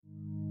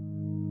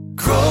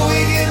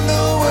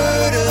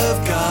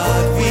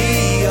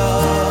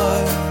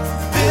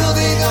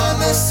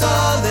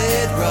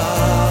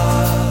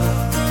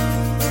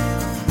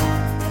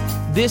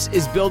This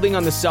is Building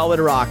on the Solid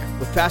Rock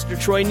with Pastor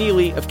Troy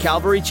Neely of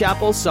Calvary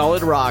Chapel,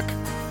 Solid Rock.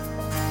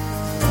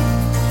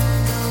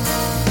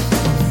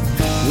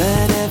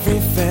 Let every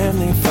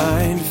family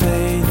find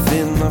faith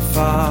in the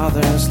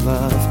Father's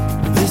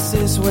love. This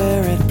is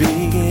where it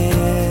begins.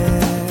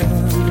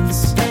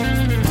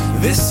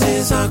 This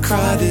is our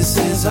cry, this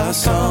is our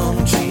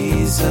song.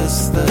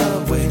 Jesus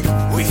the way.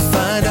 We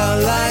find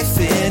our life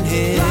in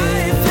Him.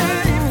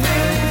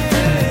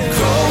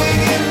 Growing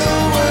in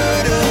the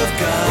Word of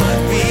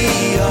God,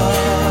 we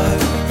are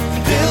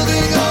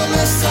building on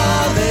the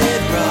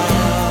solid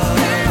rock.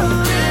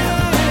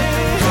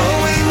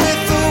 Growing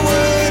with the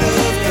Word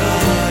of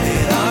God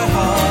in our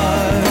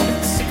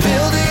hearts,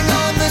 building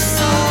on the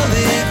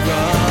solid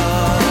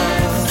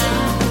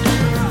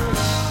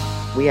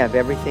rock. We have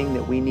everything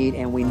that we need,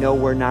 and we know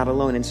we're not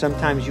alone. And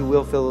sometimes you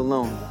will feel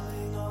alone.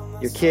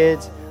 Your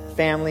kids,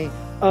 family,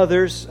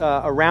 others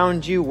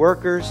around you,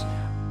 workers,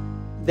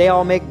 they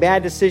all make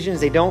bad decisions.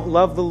 They don't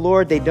love the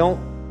Lord. They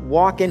don't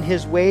walk in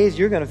His ways.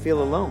 You're going to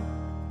feel alone.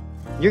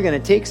 You're going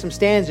to take some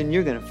stands and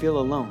you're going to feel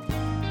alone.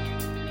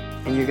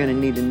 And you're going to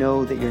need to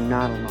know that you're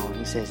not alone.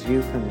 He says,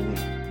 you come to me.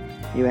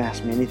 You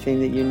ask me anything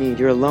that you need.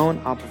 You're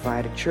alone, I'll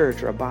provide a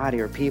church or a body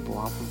or people.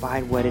 I'll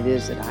provide what it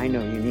is that I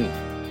know you need.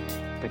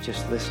 But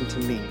just listen to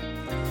me.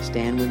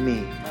 Stand with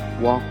me.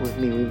 Walk with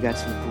me. We've got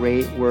some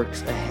great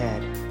works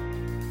ahead.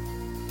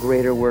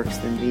 Greater works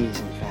than these,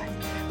 in fact.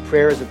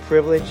 Prayer is a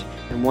privilege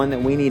and one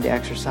that we need to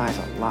exercise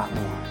a lot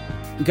more.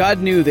 God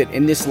knew that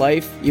in this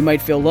life you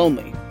might feel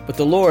lonely, but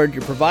the Lord,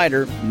 your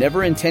provider,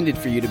 never intended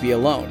for you to be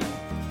alone.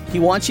 He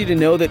wants you to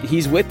know that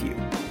He's with you.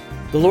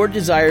 The Lord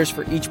desires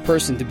for each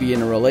person to be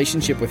in a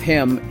relationship with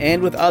Him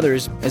and with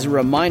others as a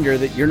reminder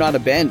that you're not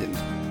abandoned.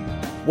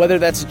 Whether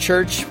that's a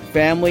church,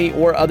 family,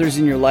 or others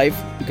in your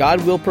life,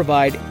 God will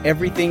provide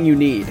everything you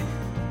need.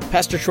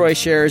 Pastor Troy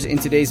shares in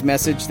today's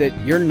message that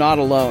you're not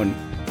alone.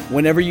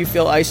 Whenever you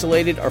feel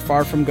isolated or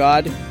far from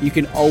God, you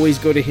can always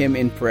go to Him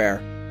in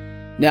prayer.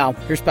 Now,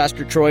 here's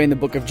Pastor Troy in the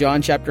book of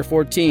John chapter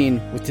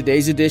 14 with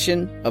today's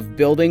edition of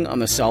Building on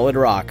the Solid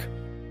Rock.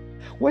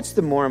 What's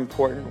the more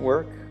important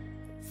work?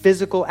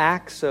 Physical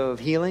acts of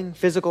healing,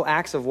 physical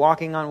acts of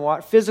walking on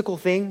water, physical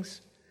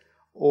things,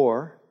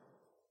 or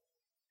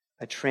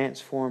a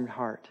transformed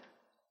heart?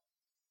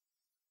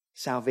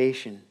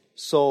 Salvation,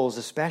 souls,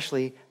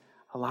 especially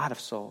a lot of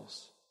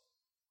souls.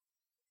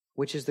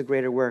 Which is the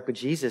greater work? But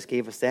Jesus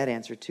gave us that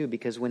answer too,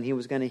 because when He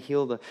was going to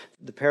heal the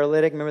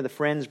paralytic, remember the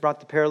friends brought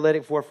the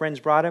paralytic, 4 friends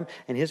brought him,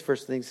 and His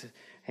first thing is,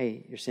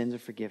 hey, your sins are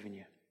forgiven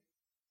you.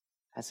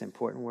 That's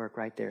important work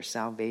right there,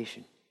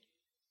 salvation.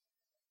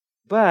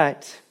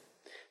 But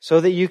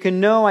so that you can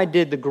know I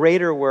did the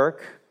greater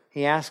work,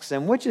 He asks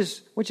them, which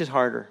is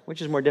harder?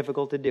 Which is more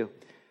difficult to do?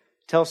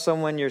 Tell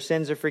someone your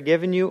sins are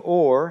forgiven you,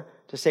 or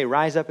to say,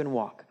 rise up and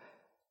walk?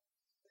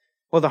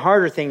 Well, the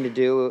harder thing to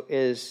do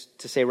is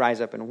to say,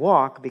 rise up and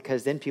walk,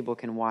 because then people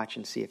can watch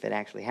and see if it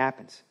actually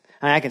happens.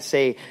 And I can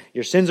say,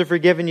 your sins are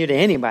forgiven you to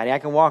anybody. I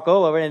can walk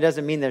all over, and it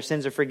doesn't mean their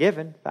sins are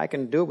forgiven. I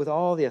can do it with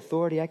all the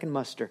authority I can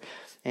muster,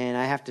 and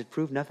I have to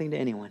prove nothing to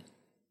anyone.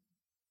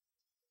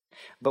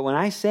 But when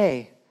I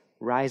say,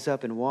 rise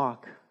up and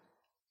walk,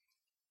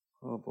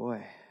 oh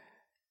boy,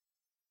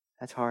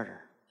 that's harder.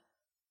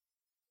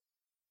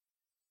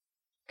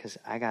 Because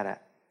I got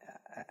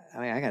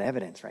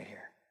evidence right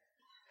here.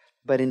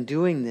 But in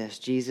doing this,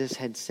 Jesus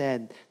had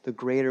said the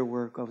greater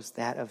work was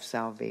that of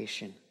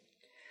salvation.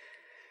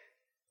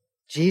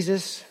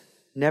 Jesus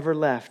never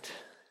left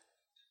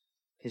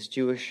His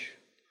Jewish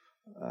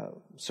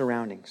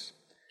surroundings.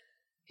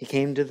 He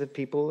came to the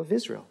people of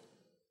Israel.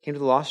 He came to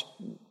the lost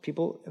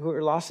people who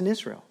were lost in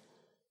Israel.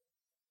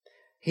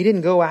 He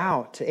didn't go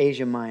out to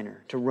Asia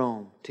Minor, to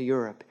Rome, to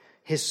Europe.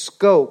 His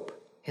scope,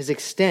 His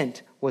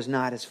extent was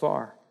not as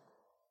far.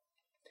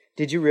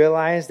 Did you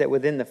realize that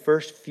within the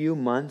first few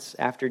months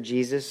after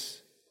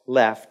Jesus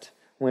left,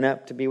 went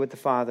up to be with the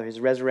Father, His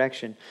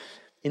resurrection,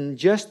 in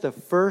just the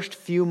first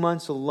few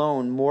months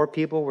alone, more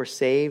people were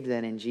saved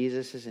than in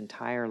Jesus'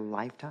 entire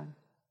lifetime?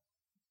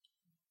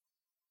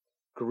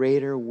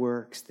 Greater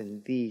works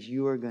than these.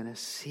 You are going to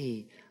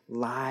see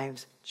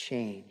lives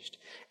changed,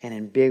 and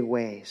in big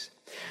ways.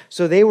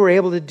 So they were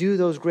able to do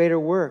those greater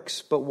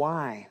works. But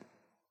why?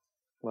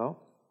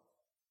 Well,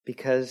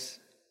 because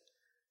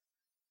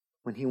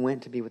when He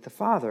went to be with the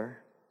Father,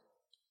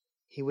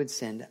 He would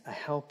send a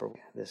helper,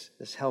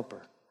 this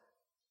helper.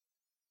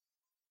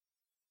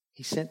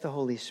 He sent the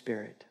Holy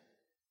Spirit.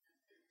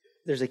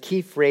 There's a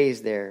key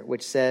phrase there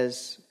which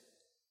says,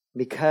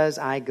 because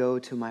I go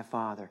to my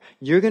Father.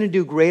 You're going to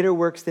do greater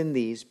works than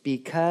these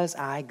because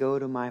I go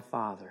to my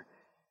Father.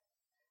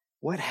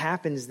 What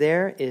happens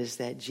there is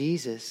that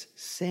Jesus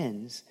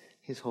sends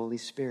His Holy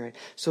Spirit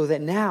so that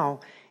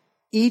now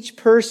each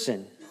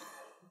person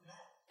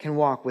can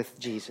walk with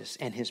Jesus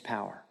and His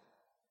power.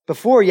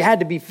 Before, you had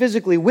to be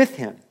physically with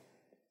Him,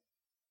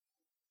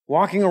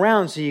 walking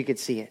around so you could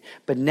see it.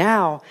 But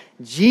now,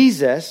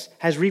 Jesus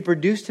has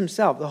reproduced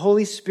Himself. The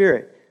Holy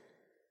Spirit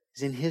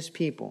is in His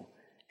people.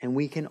 And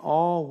we can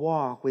all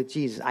walk with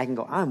Jesus. I can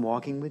go, I'm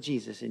walking with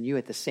Jesus. And you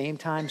at the same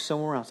time,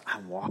 somewhere else,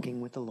 I'm walking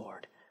with the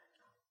Lord.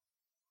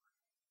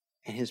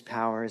 And His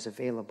power is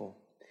available.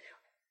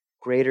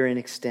 Greater in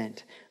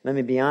extent. Let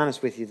me be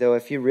honest with you, though.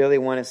 If you really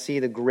want to see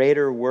the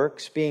greater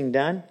works being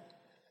done,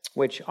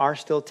 which are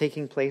still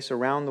taking place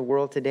around the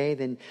world today,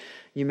 then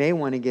you may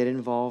want to get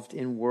involved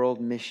in world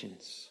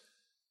missions.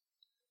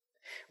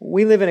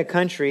 We live in a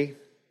country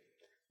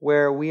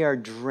where we are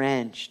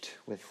drenched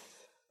with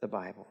the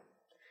Bible.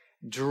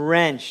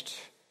 Drenched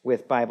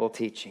with Bible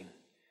teaching.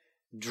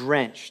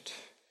 Drenched.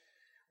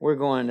 We're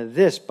going to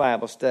this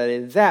Bible study,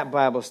 that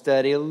Bible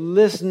study,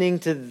 listening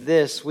to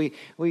this.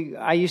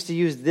 I used to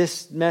use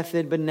this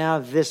method, but now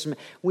this.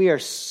 We are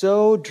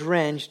so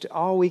drenched,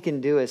 all we can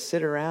do is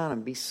sit around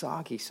and be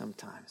soggy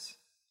sometimes.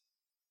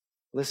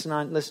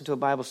 Listen to a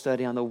Bible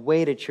study on the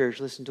way to church.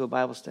 Listen to a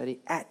Bible study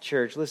at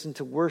church. Listen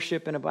to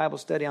worship and a Bible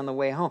study on the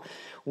way home.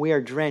 We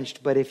are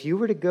drenched. But if you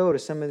were to go to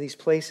some of these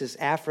places,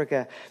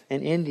 Africa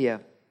and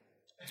India,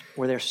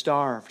 where they're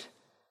starved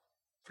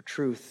for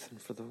truth and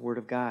for the Word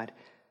of God,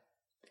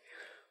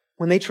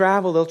 when they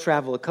travel, they'll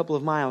travel a couple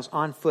of miles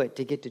on foot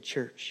to get to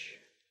church.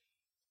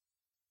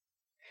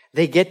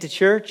 They get to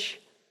church,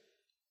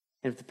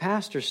 and if the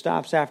pastor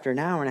stops after an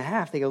hour and a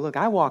half, they go, look,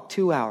 I walked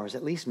 2 hours,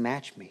 at least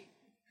match me.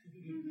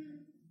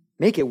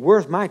 Make it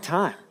worth my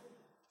time.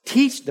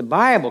 Teach the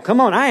Bible. Come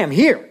on, I am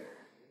here.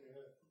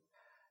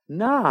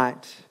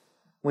 Not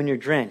when you're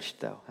drenched,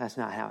 though. That's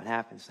not how it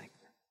happens. Like,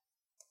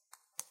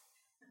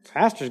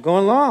 pastor's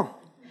going long.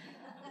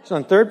 It's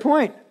on third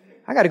point.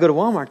 I got to go to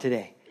Walmart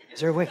today. Is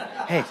there a way?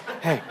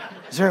 Hey,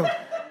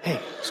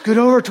 scoot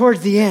over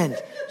towards the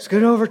end.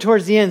 Scoot over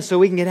towards the end so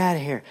we can get out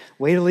of here.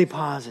 Wait till he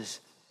pauses.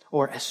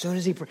 Or as soon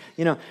as he,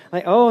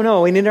 like, oh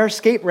no, we need our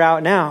escape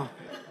route now.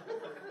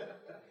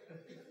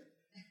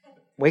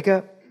 Wake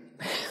up.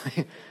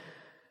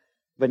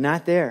 But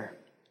not there.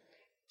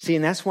 See,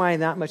 and that's why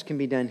not much can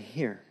be done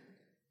here.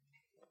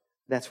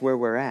 That's where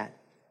we're at.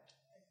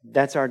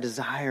 That's our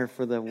desire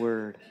for the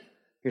Word.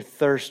 Your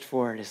thirst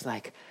for it is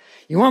like,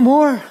 you want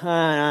more?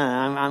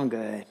 I'm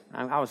good.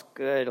 I was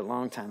good a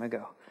long time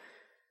ago.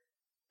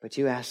 But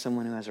you ask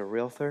someone who has a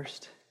real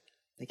thirst,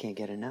 they can't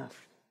get enough.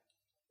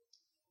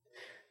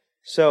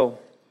 So,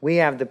 we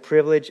have the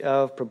privilege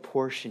of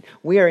proportion.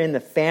 We are in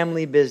the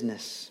family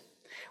business.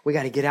 We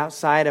got to get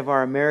outside of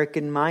our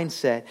American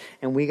mindset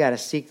and we got to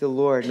seek the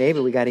Lord.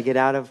 Maybe we got to get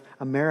out of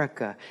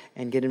America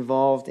and get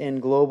involved in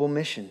global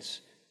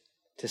missions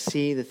to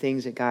see the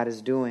things that God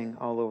is doing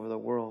all over the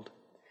world.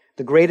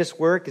 The greatest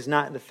work is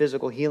not the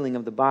physical healing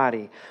of the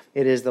body.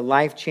 It is the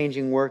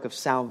life-changing work of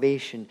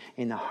salvation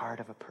in the heart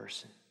of a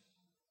person.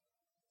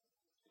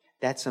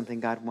 That's something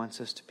God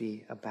wants us to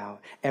be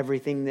about.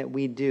 Everything that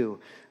we do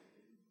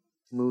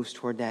moves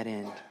toward that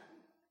end.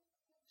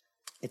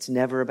 It's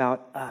never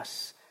about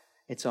us.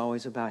 It's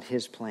always about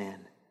His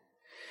plan.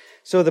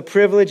 So the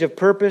privilege of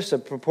purpose,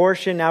 of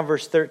proportion, now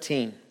verse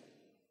 13.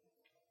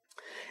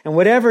 And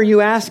whatever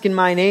you ask in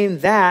my name,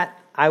 that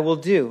I will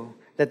do,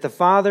 that the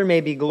Father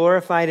may be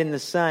glorified in the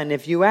Son.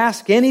 If you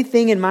ask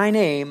anything in my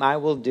name, I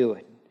will do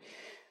it.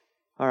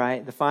 All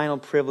right, the final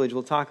privilege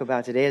we'll talk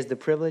about today is the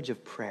privilege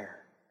of prayer.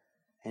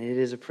 And it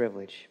is a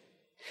privilege.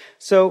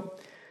 So,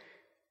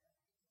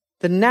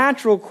 the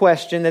natural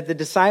question that the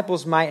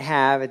disciples might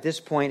have at this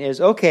point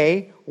is,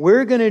 okay,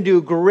 we're going to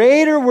do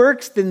greater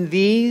works than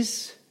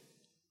these.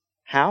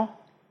 How?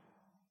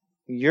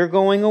 You're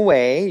going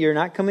away. You're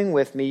not coming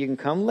with me. You can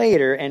come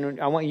later, and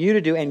I want you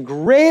to do, and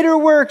greater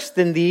works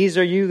than these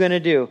are you going to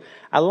do.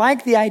 I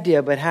like the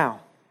idea, but how?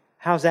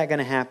 How's that going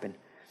to happen?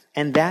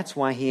 And that's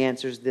why He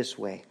answers this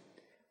way.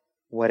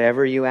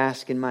 Whatever you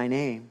ask in my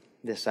name,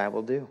 this I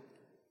will do.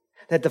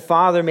 That the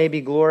Father may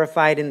be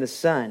glorified in the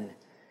Son.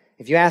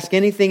 If you ask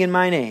anything in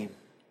my name,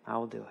 I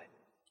will do it.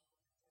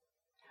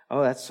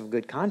 Oh, that's some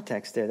good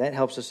context there. That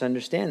helps us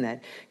understand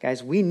that.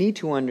 Guys, we need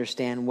to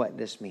understand what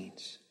this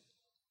means.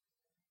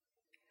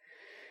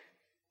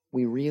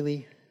 We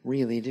really,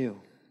 really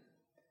do.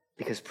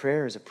 Because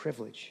prayer is a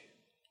privilege.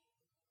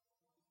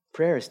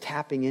 Prayer is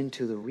tapping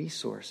into the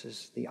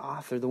resources, the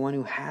author, the one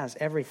who has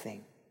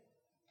everything.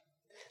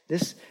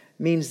 This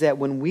means that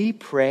when we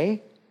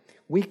pray,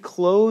 we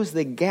close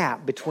the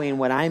gap between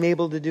what I'm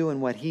able to do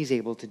and what He's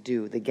able to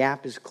do. The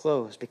gap is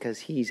closed because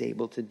He's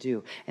able to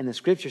do. And the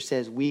Scripture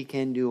says we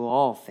can do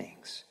all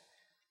things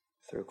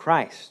through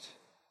Christ.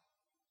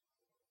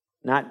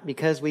 Not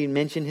because we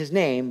mention His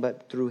name,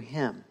 but through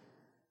Him.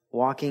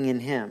 Walking in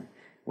Him,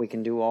 we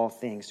can do all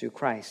things through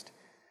Christ.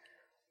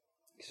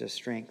 Gives us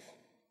strength.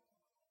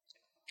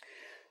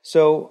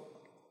 So,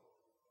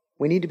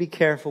 we need to be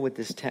careful with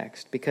this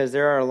text because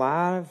there are a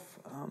lot of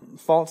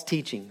false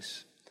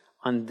teachings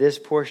on this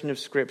portion of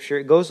Scripture.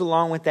 It goes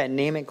along with that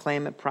name it,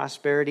 claim it,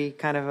 prosperity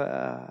kind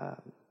of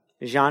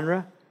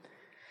genre.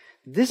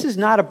 This is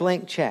not a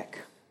blank check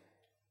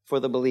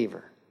for the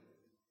believer.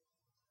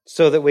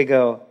 So that we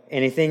go,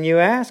 anything you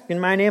ask in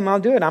my name, I'll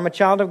do it. I'm a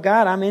child of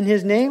God. I'm in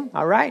His name.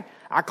 All right.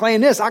 I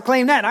claim this, I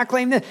claim that, I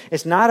claim this.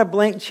 It's not a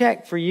blank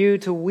check for you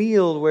to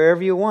wield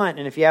wherever you want.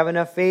 And if you have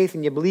enough faith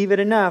and you believe it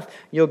enough,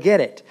 you'll get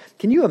it.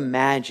 Can you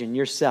imagine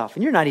yourself,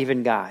 and you're not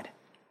even God,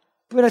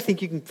 but I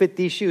think you can fit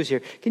these shoes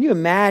here. Can you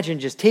imagine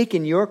just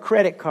taking your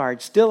credit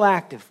card, still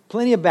active,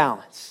 plenty of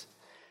balance?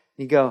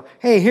 You go,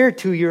 hey, here,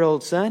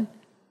 2-year-old son,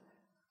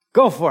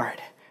 go for it.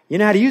 You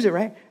know how to use it,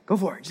 right? Go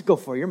for it. Just go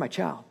for it. You're my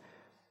child.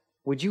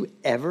 Would you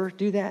ever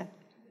do that?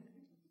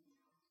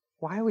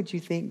 Why would you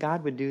think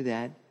God would do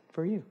that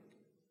for you?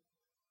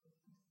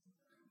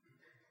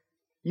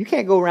 You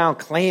can't go around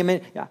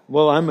claiming,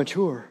 well, I'm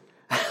mature.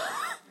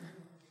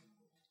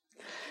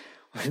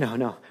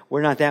 No,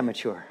 we're not that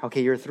mature.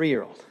 Okay, you're a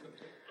 3-year-old,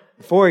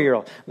 a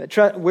 4-year-old.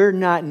 We're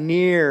not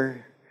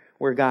near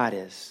where God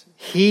is.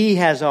 He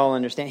has all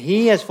understanding.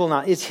 He has full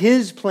knowledge. It's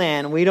His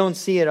plan. We don't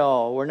see it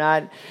all. We're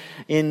not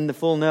in the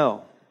full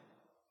know.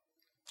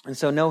 And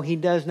so, no, He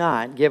does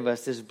not give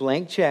us this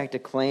blank check to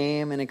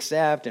claim and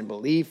accept and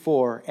believe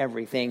for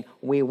everything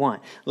we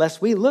want.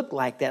 Lest we look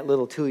like that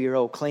little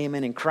 2-year-old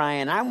claiming and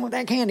crying, I want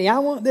that candy, I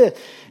want this.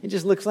 It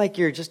just looks like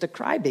you're just a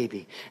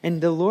crybaby.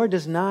 And the Lord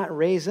does not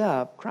raise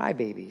up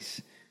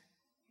crybabies.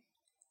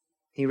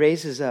 He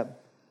raises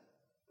up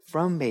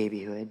from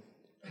babyhood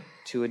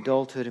to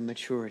adulthood and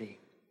maturity.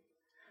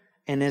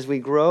 And as we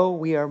grow,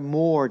 we are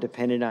more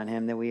dependent on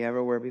Him than we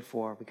ever were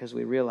before because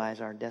we realize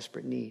our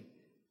desperate need.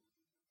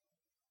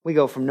 We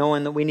go from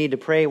knowing that we need to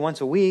pray once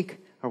a week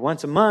or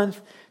once a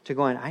month to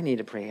going, I need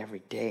to pray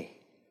every day.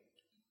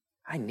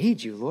 I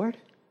need you, Lord.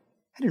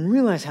 I didn't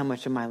realize how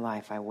much of my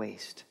life I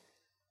waste.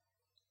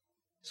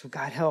 So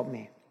God help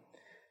me.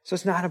 So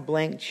it's not a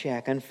blank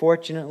check.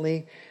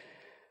 Unfortunately,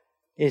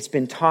 it's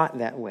been taught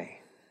that way.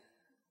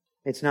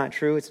 It's not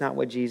true. It's not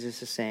what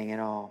Jesus is saying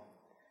at all.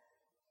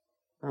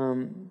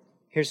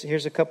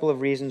 Here's a couple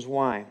of reasons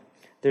why.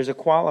 There's a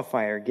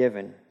qualifier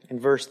given. In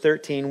verse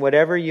 13,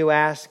 whatever you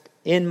ask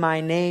in my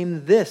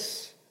name,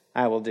 this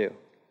I will do.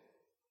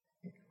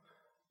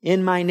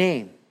 In my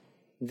name,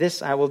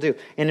 this I will do.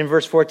 And in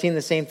verse 14,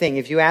 the same thing.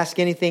 If you ask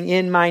anything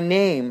in my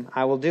name,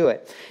 I will do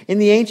it. In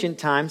the ancient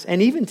times,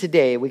 and even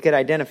today, we could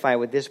identify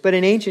with this, but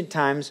in ancient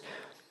times,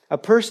 a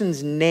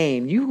person's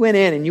name, you went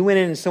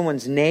in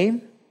someone's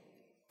name,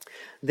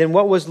 then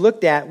what was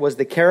looked at was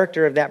the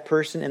character of that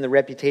person and the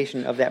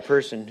reputation of that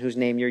person whose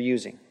name you're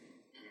using.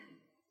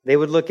 They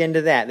would look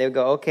into that. They would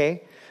go,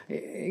 okay,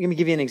 let me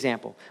give you an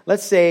example.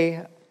 Let's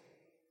say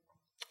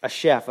a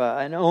chef,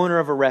 an owner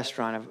of a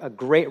restaurant, a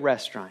great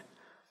restaurant,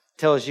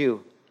 tells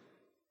you,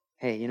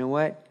 hey, you know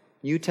what?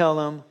 You tell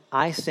them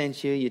I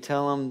sent you. You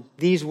tell them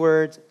these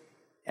words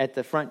at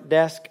the front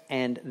desk,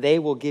 and they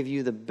will give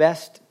you the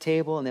best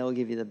table, and they will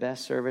give you the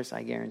best service.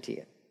 I guarantee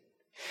it.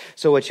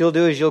 So what you'll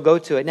do is you'll go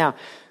to it. Now,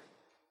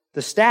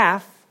 the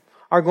staff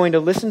are going to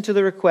listen to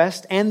the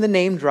request and the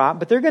name drop,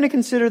 but they're going to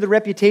consider the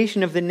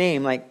reputation of the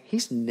name like,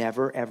 he's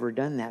never, ever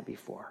done that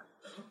before.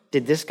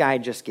 Did this guy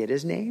just get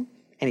his name?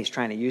 And he's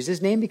trying to use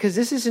his name? Because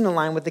this isn't in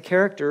line with the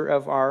character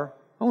of our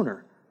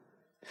owner.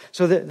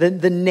 So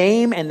the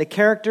name and the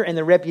character and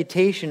the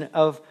reputation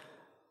of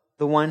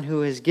the one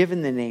who has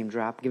given the name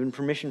drop, given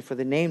permission for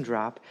the name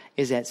drop,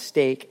 is at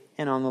stake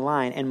and on the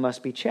line and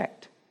must be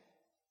checked.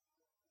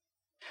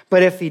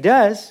 But if he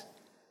does,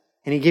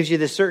 and he gives you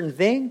this certain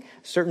thing,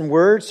 certain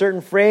word, certain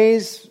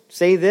phrase,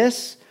 say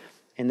this,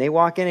 and they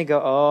walk in and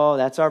go, oh,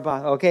 that's our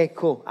boss. Okay,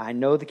 cool. I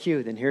know the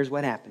cue. Then here's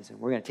what happens. And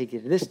we're going to take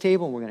you to this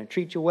table, and we're going to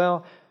treat you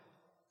well.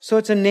 So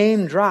it's a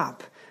name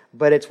drop,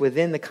 but it's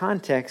within the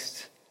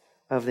context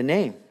of the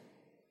name,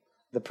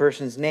 the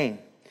person's name.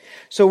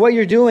 So what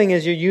you're doing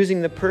is you're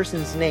using the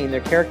person's name,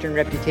 their character and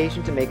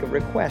reputation to make a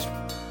request.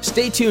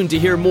 Stay tuned to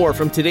hear more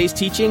from today's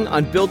teaching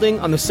on Building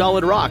on the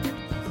Solid Rock.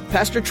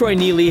 Pastor Troy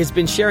Neely has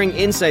been sharing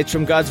insights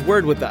from God's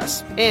Word with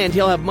us, and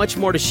he'll have much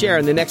more to share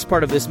in the next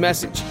part of this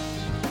message.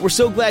 We're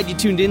so glad you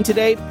tuned in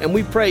today, and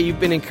we pray you've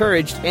been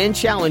encouraged and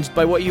challenged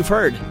by what you've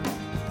heard.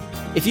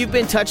 If you've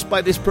been touched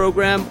by this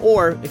program,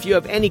 or if you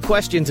have any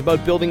questions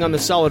about Building on the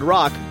Solid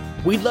Rock,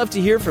 we'd love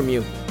to hear from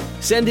you.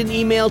 Send an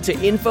email to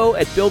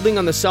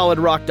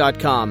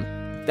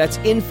info@buildingonthesolidrock.com. That's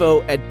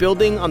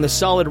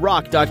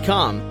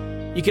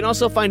info@buildingonthesolidrock.com. You can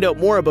also find out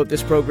more about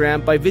this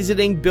program by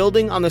visiting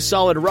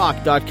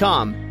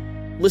buildingonthesolidrock.com.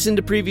 Listen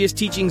to previous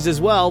teachings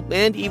as well,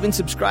 and even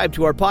subscribe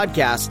to our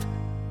podcast.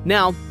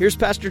 Now, here's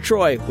Pastor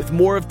Troy with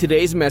more of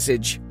today's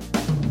message.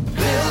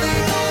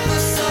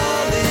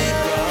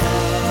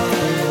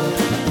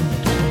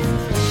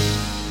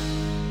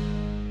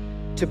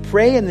 To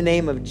pray in the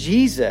name of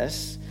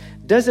Jesus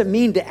doesn't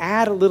mean to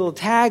add a little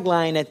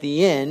tagline at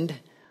the end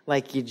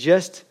like you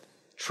just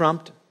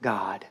trumped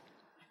God.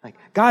 Like,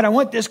 God, I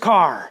want this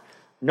car.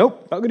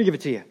 Nope, not going to give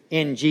it to you.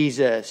 In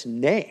Jesus'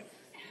 name.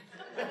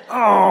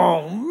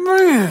 Oh,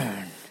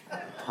 man.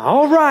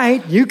 All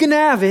right, you can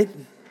have it.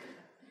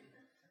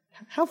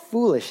 How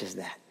foolish is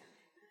that?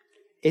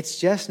 It's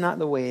just not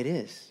the way it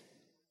is.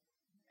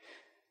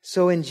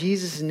 So in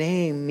Jesus'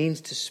 name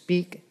means to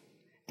speak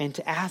and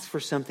to ask for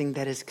something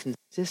that is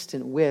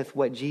consistent with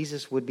what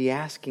Jesus would be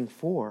asking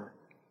for.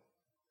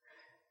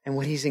 And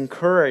what He's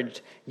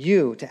encouraged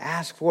you to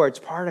ask for, it's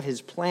part of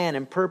His plan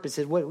and purpose.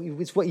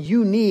 It's what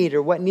you need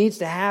or what needs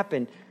to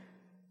happen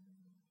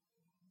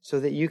so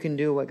that you can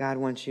do what God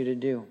wants you to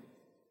do.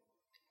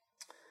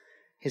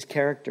 His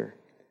character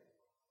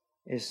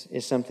is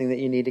something that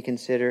you need to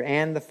consider.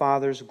 And the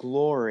Father's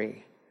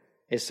glory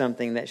is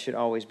something that should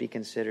always be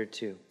considered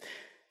too.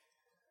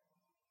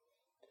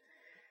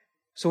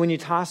 So when you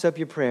toss up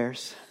your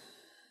prayers,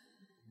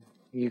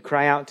 you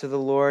cry out to the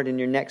Lord in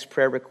your next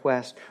prayer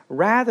request,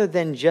 rather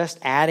than just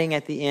adding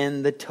at the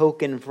end the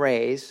token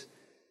phrase,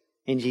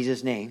 in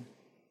Jesus' name,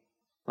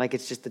 like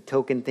it's just a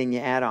token thing you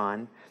add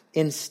on,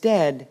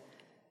 instead,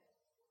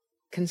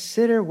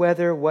 consider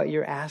whether what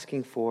you're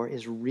asking for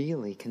is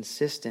really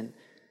consistent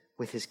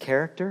with His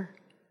character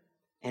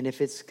and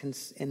if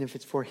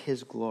it's for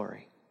His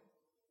glory.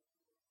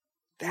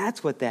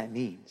 That's what that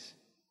means.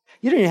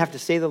 You don't even have to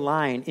say the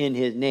line, in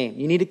His name.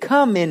 You need to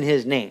come in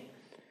His name.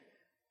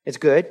 It's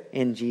good,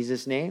 in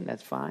Jesus' name,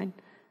 that's fine.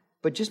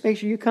 But just make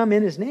sure you come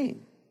in His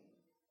name.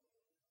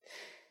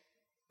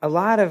 A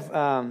lot of,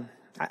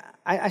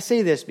 I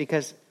say this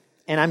because,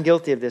 and I'm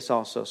guilty of this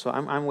also, so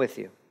I'm with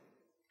you.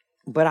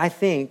 But I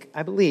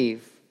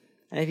believe,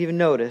 and I've even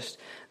noticed,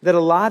 that a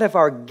lot of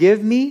our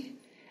give me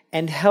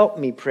and help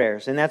me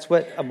prayers, and that's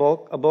what a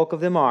bulk of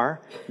them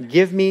are,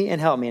 give me and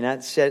help me, and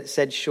that's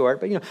said short,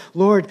 but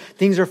Lord,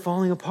 things are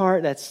falling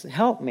apart, that's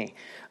help me.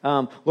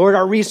 Lord,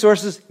 our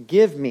resources,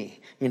 give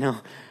me,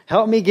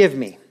 help me, give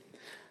me.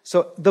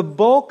 So the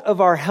bulk of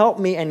our help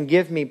me and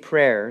give me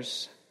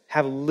prayers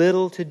have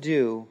little to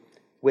do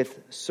with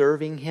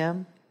serving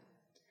Him,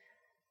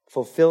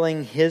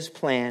 fulfilling His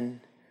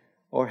plan,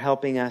 or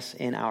helping us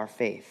in our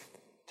faith,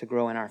 to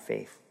grow in our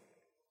faith.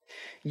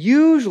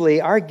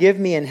 Usually, our give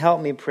me and help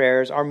me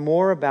prayers are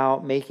more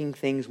about making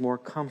things more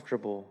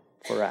comfortable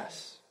for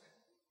us.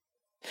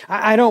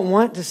 I don't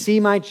want to see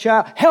my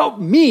child. Help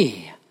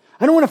me.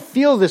 I don't want to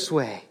feel this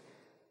way.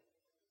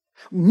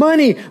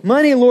 Money,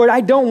 Lord,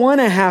 I don't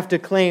want to have to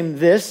claim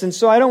this, and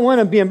so I don't want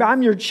to be,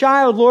 I'm your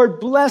child, Lord,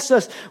 bless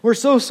us. We're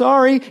so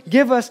sorry,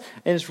 give us.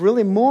 And it's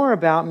really more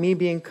about me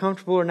being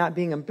comfortable or not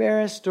being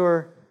embarrassed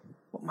or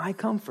my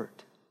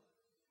comfort.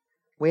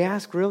 We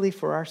ask really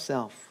for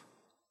ourselves.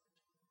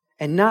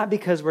 And not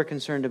because we're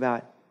concerned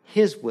about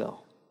His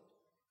will,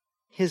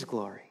 His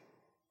glory,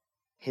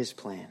 His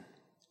plan,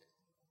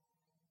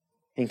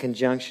 in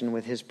conjunction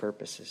with His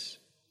purposes.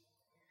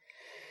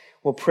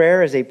 Well,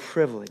 prayer is a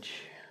privilege,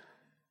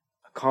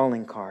 a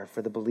calling card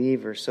for the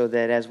believer, so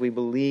that as we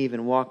believe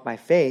and walk by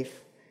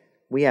faith,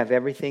 we have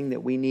everything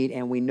that we need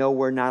and we know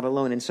we're not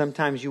alone. And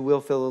sometimes you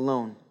will feel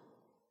alone.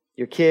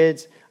 Your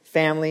kids,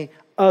 family,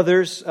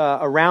 others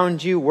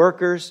around you,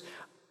 workers,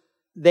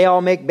 they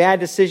all make bad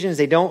decisions.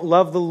 They don't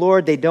love the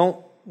Lord. They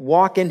don't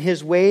walk in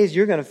His ways.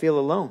 You're going to feel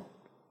alone.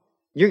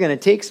 You're going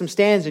to take some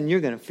stands and you're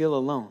going to feel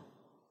alone.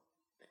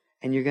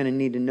 And you're going to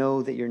need to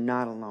know that you're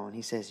not alone.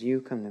 He says,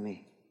 you come to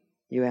me.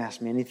 You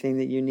ask me anything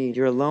that you need.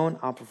 You're alone,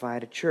 I'll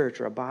provide a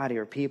church or a body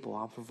or people.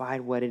 I'll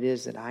provide what it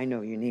is that I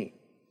know you need.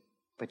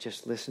 But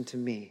just listen to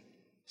me.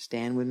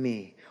 Stand with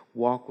me.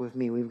 Walk with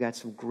me. We've got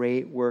some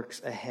great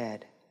works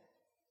ahead.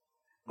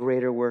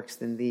 Greater works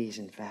than these,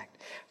 in fact.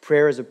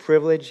 Prayer is a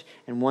privilege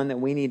and one that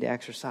we need to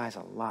exercise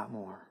a lot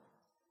more.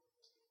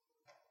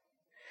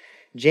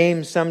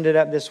 James summed it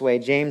up this way.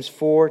 James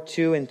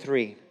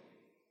 4:2-3.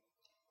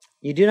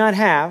 You do not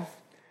have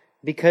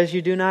because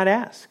you do not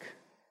ask.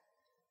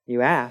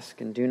 You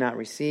ask and do not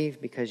receive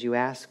because you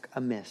ask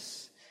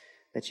amiss,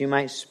 that you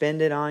might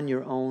spend it on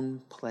your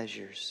own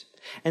pleasures.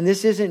 And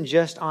this isn't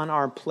just on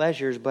our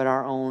pleasures, but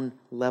our own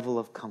level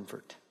of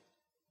comfort.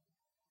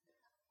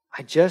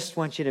 I just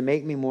want you to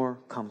make me more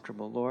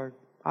comfortable, Lord.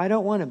 I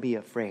don't want to be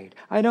afraid.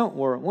 I don't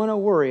want to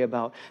worry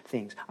about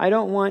things. I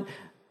don't want,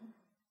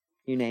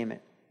 you name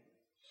it.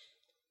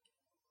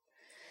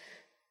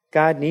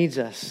 God needs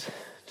us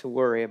to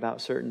worry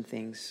about certain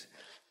things,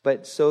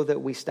 but so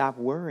that we stop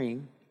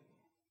worrying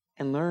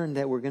and learn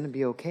that we're going to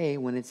be okay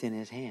when it's in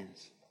His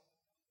hands.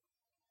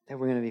 That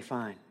we're going to be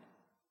fine.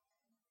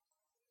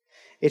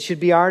 It should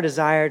be our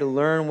desire to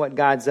learn what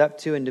God's up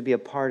to and to be a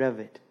part of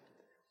it.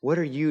 What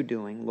are you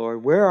doing,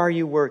 Lord? Where are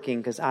you working?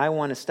 Because I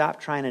want to stop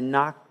trying to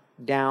knock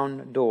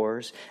down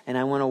doors, and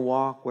I want to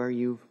walk where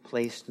you've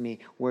placed me,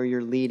 where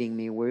you're leading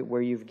me,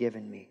 where you've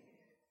given me.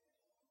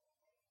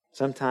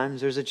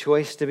 Sometimes there's a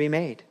choice to be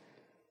made.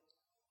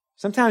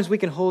 Sometimes we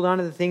can hold on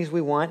to the things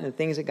we want and the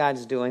things that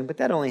God's doing, but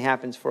that only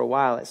happens for a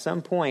while. At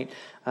some point,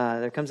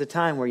 there comes a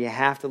time where you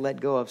have to let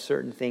go of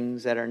certain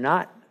things that are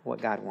not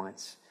what God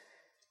wants,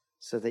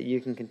 so that you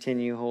can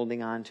continue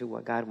holding on to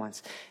what God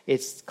wants.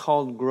 It's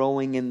called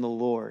growing in the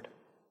Lord.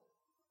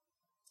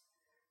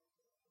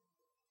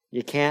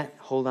 You can't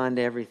hold on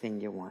to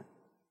everything you want.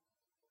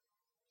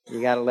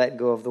 You got to let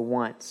go of the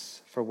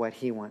wants for what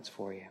He wants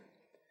for you.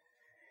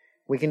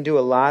 We can do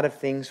a lot of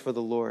things for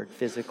the Lord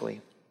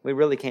physically. We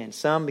really can.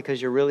 Some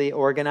because you're really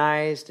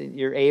organized,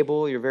 you're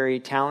able, you're very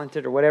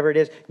talented, or whatever it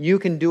is. You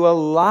can do a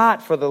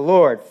lot for the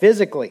Lord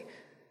physically.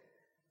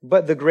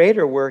 But the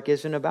greater work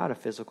isn't about a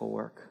physical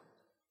work.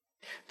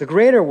 The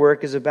greater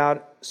work is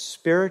about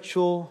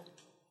spiritual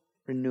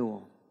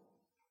renewal,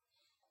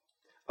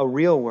 a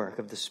real work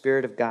of the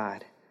Spirit of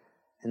God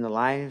in the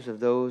lives of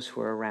those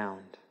who are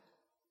around.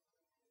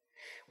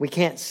 We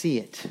can't see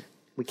it.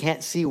 We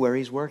can't see where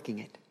He's working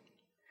it.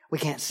 We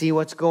can't see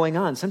what's going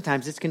on.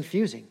 Sometimes it's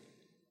confusing.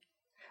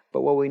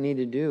 But what we need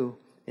to do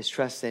is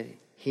trust that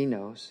He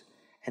knows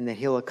and that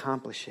He'll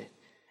accomplish it.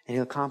 And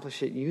He'll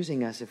accomplish it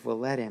using us if we'll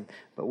let Him.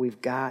 But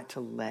we've got to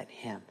let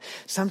Him.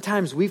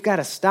 Sometimes we've got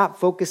to stop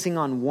focusing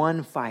on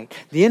one fight.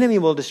 The enemy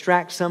will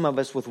distract some of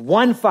us with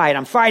one fight.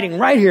 I'm fighting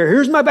right here.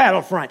 Here's my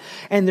battlefront.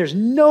 And there's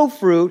no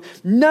fruit.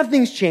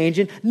 Nothing's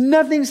changing.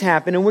 Nothing's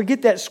happening. And we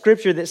get that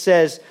scripture that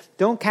says,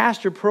 don't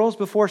cast your pearls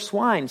before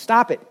swine.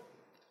 Stop it.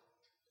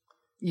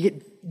 You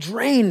get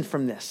drained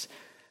from this.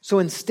 So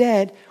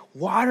instead,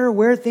 water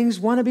where things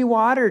want to be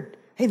watered.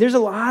 Hey, there's a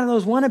lot of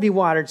those want to be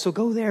watered, so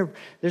go there.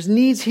 There's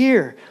needs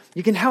here.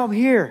 You can help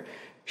here.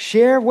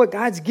 Share what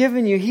God's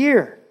given you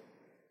here.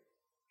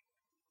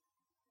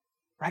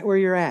 Right where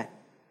you're at.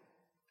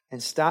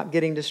 And stop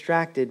getting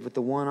distracted with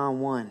the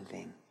one-on-one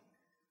thing.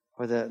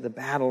 Or the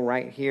battle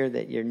right here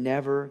that you're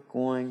never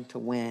going to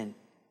win.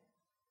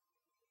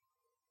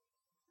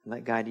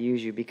 Let God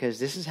use you, because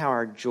this is how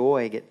our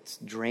joy gets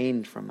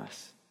drained from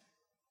us.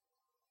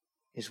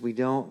 Is we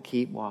don't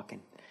keep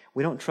walking.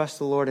 We don't trust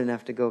the Lord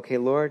enough to go, okay,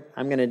 Lord,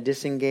 I'm going to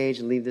disengage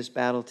and leave this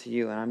battle to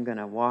you, and I'm going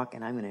to walk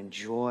and I'm going to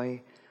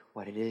enjoy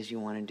what it is you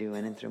want to do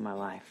in and through my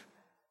life.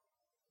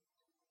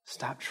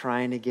 Stop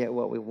trying to get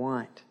what we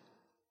want,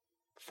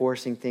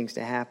 forcing things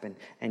to happen,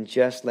 and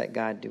just let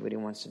God do what He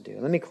wants to do.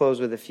 Let me close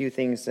with a few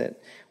things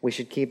that we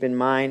should keep in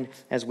mind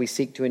as we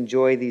seek to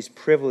enjoy these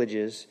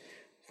privileges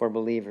for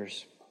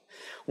believers.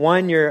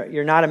 One,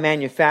 you're not a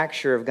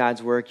manufacturer of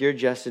God's work. You're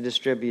just a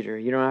distributor.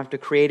 You don't have to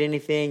create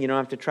anything. You don't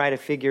have to try to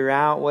figure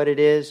out what it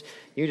is.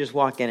 You just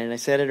walk in it. And I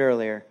said it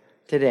earlier.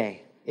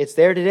 Today. It's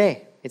there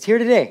today. It's here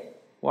today.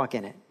 Walk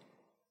in it.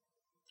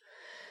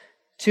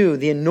 Two,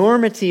 the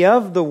enormity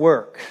of the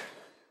work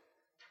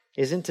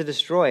isn't to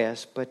destroy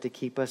us, but to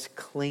keep us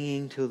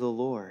clinging to the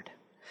Lord.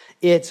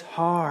 It's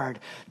hard.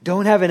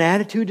 Don't have an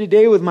attitude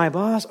today with my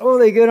boss. Oh,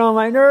 they get on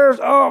my nerves.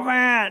 Oh,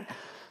 man.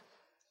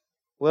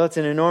 Well, it's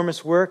an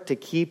enormous work to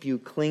keep you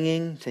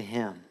clinging to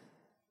Him.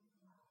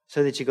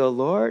 So that you go,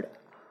 Lord,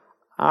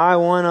 I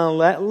want to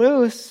let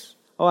loose.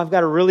 Oh, I've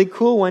got a really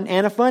cool one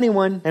and a funny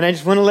one, and I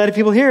just want to let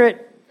people hear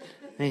it.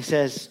 And He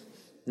says,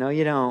 no,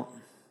 you don't.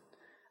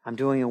 I'm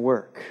doing a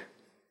work.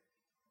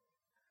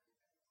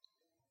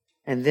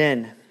 And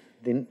then,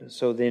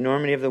 so the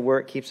enormity of the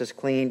work keeps us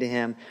clinging to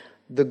Him.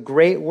 The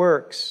great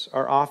works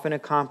are often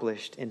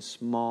accomplished in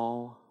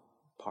small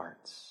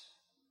parts.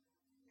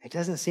 It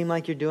doesn't seem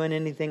like you're doing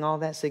anything all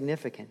that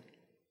significant.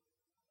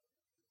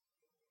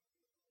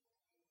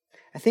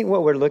 I think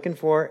what we're looking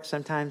for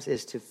sometimes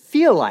is to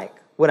feel like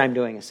what I'm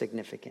doing is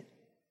significant.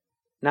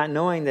 Not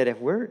knowing that if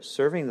we're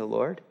serving the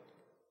Lord,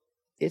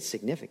 it's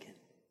significant.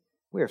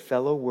 We're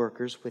fellow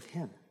workers with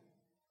Him.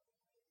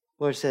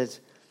 The Lord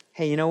says,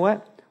 hey, you know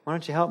what? Why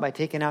don't you help by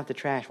taking out the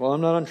trash? Well, I'm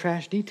not on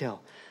trash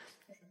detail.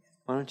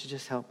 Why don't you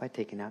just help by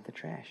taking out the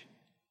trash?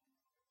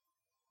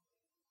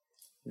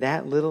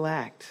 That little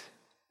act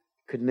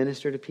could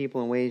minister to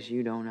people in ways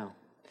you don't know.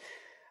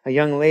 A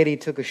young lady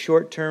took a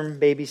short-term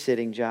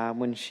babysitting job.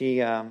 When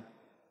she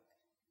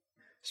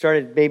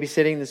started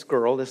babysitting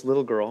this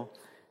little girl,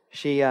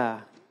 she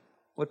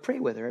would pray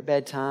with her at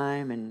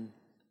bedtime, and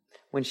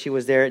when she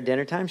was there at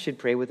dinner time, she'd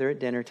pray with her at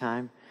dinner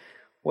time.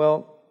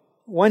 Well,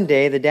 one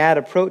day the dad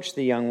approached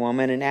the young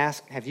woman and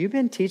asked, have you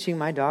been teaching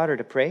my daughter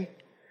to pray?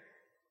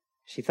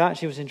 She thought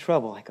she was in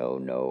trouble, like, oh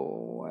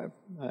no,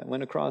 I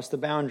went across the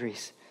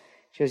boundaries.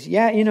 She goes,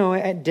 yeah,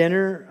 at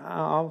dinner,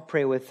 I'll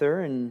pray with her,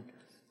 and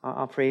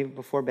I'll pray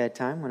before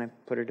bedtime when I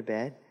put her to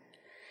bed.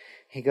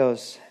 He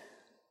goes,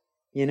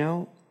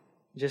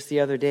 just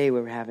the other day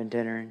we were having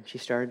dinner, and she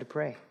started to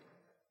pray.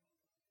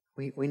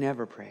 We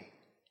never pray.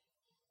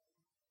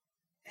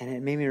 And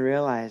it made me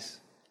realize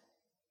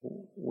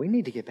we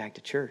need to get back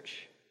to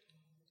church.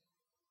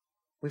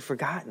 We've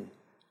forgotten.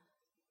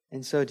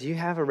 And so do you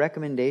have a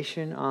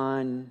recommendation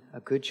on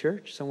a good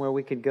church, somewhere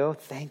we could go?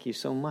 Thank you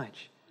so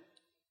much.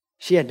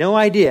 She had no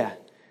idea.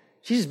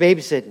 She's just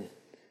babysitting.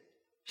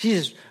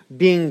 She's just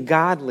being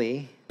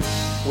godly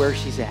where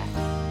she's at.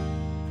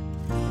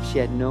 She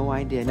had no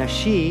idea. Now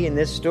in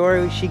this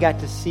story, she got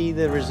to see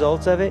the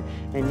results of it,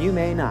 and you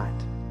may not.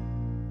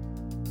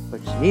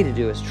 What you need to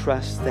do is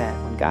trust that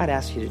when God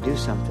asks you to do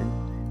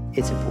something,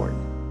 it's important.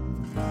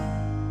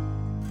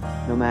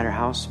 No matter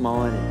how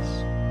small it is.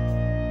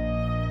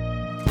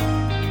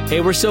 Hey,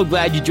 we're so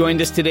glad you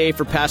joined us today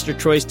for Pastor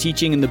Troy's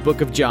teaching in the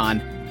book of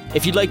John.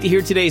 If you'd like to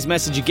hear today's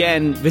message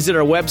again, visit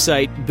our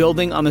website,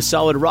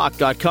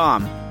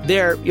 buildingonthesolidrock.com.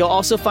 There, you'll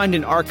also find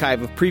an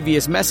archive of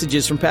previous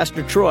messages from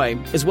Pastor Troy,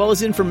 as well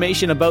as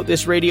information about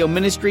this radio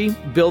ministry,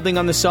 Building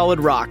on the Solid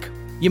Rock.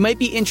 You might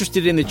be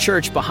interested in the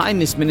church behind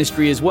this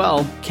ministry as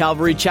well,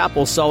 Calvary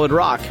Chapel Solid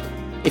Rock.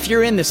 If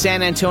you're in the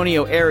San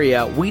Antonio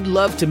area, we'd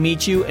love to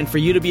meet you and for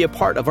you to be a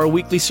part of our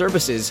weekly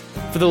services.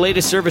 For the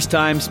latest service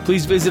times,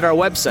 please visit our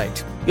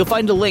website. You'll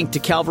find a link to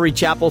Calvary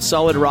Chapel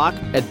Solid Rock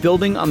at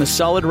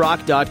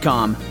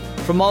buildingonthesolidrock.com.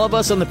 From all of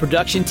us on the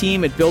production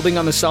team at Building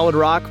on the Solid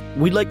Rock,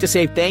 we'd like to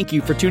say thank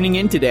you for tuning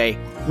in today.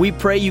 We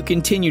pray you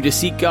continue to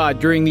seek God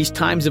during these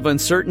times of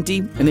uncertainty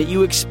and that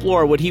you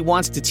explore what He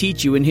wants to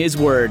teach you in His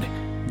Word.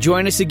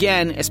 Join us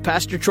again as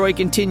Pastor Troy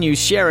continues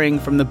sharing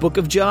from the book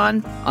of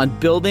John on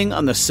Building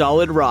on the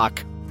Solid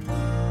Rock. Let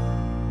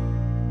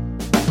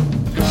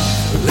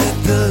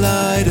the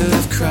light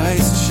of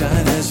Christ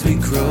shine as we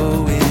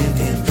grow in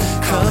Him.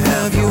 Come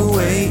have your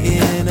way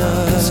in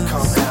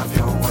us.